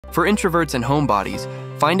For introverts and homebodies,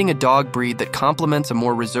 finding a dog breed that complements a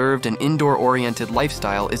more reserved and indoor-oriented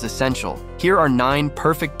lifestyle is essential. Here are 9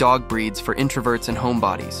 perfect dog breeds for introverts and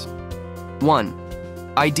homebodies.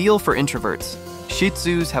 1. Ideal for introverts. Shih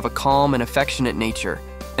Tzus have a calm and affectionate nature,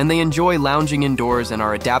 and they enjoy lounging indoors and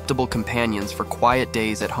are adaptable companions for quiet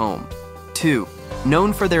days at home. 2.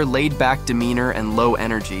 Known for their laid-back demeanor and low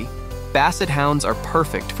energy, Basset Hounds are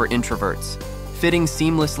perfect for introverts, fitting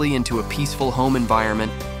seamlessly into a peaceful home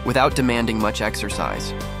environment without demanding much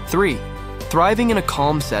exercise. 3. Thriving in a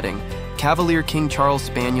calm setting, Cavalier King Charles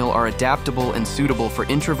Spaniel are adaptable and suitable for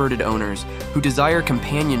introverted owners who desire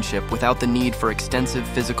companionship without the need for extensive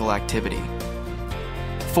physical activity.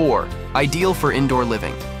 4. Ideal for indoor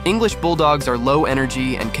living. English Bulldogs are low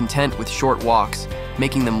energy and content with short walks,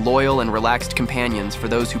 making them loyal and relaxed companions for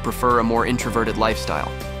those who prefer a more introverted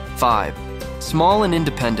lifestyle. 5. Small and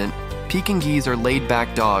independent, Pekingese are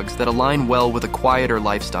laid-back dogs that align well with a quieter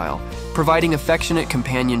lifestyle, providing affectionate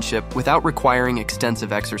companionship without requiring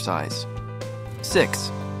extensive exercise.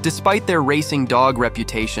 6. Despite their racing dog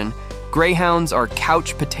reputation, Greyhounds are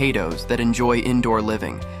couch potatoes that enjoy indoor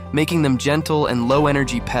living, making them gentle and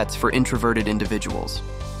low-energy pets for introverted individuals.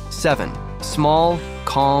 7. Small,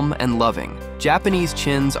 calm, and loving. Japanese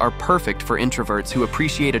Chins are perfect for introverts who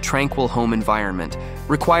appreciate a tranquil home environment,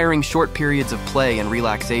 requiring short periods of play and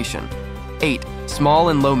relaxation. 8. Small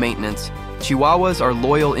and low maintenance. Chihuahuas are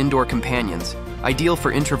loyal indoor companions, ideal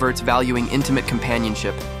for introverts valuing intimate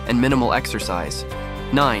companionship and minimal exercise.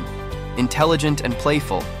 9. Intelligent and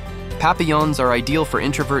playful. Papillons are ideal for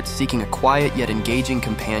introverts seeking a quiet yet engaging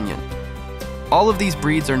companion. All of these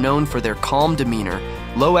breeds are known for their calm demeanor,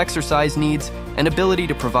 low exercise needs, and ability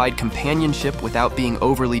to provide companionship without being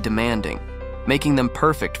overly demanding, making them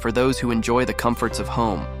perfect for those who enjoy the comforts of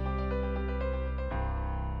home.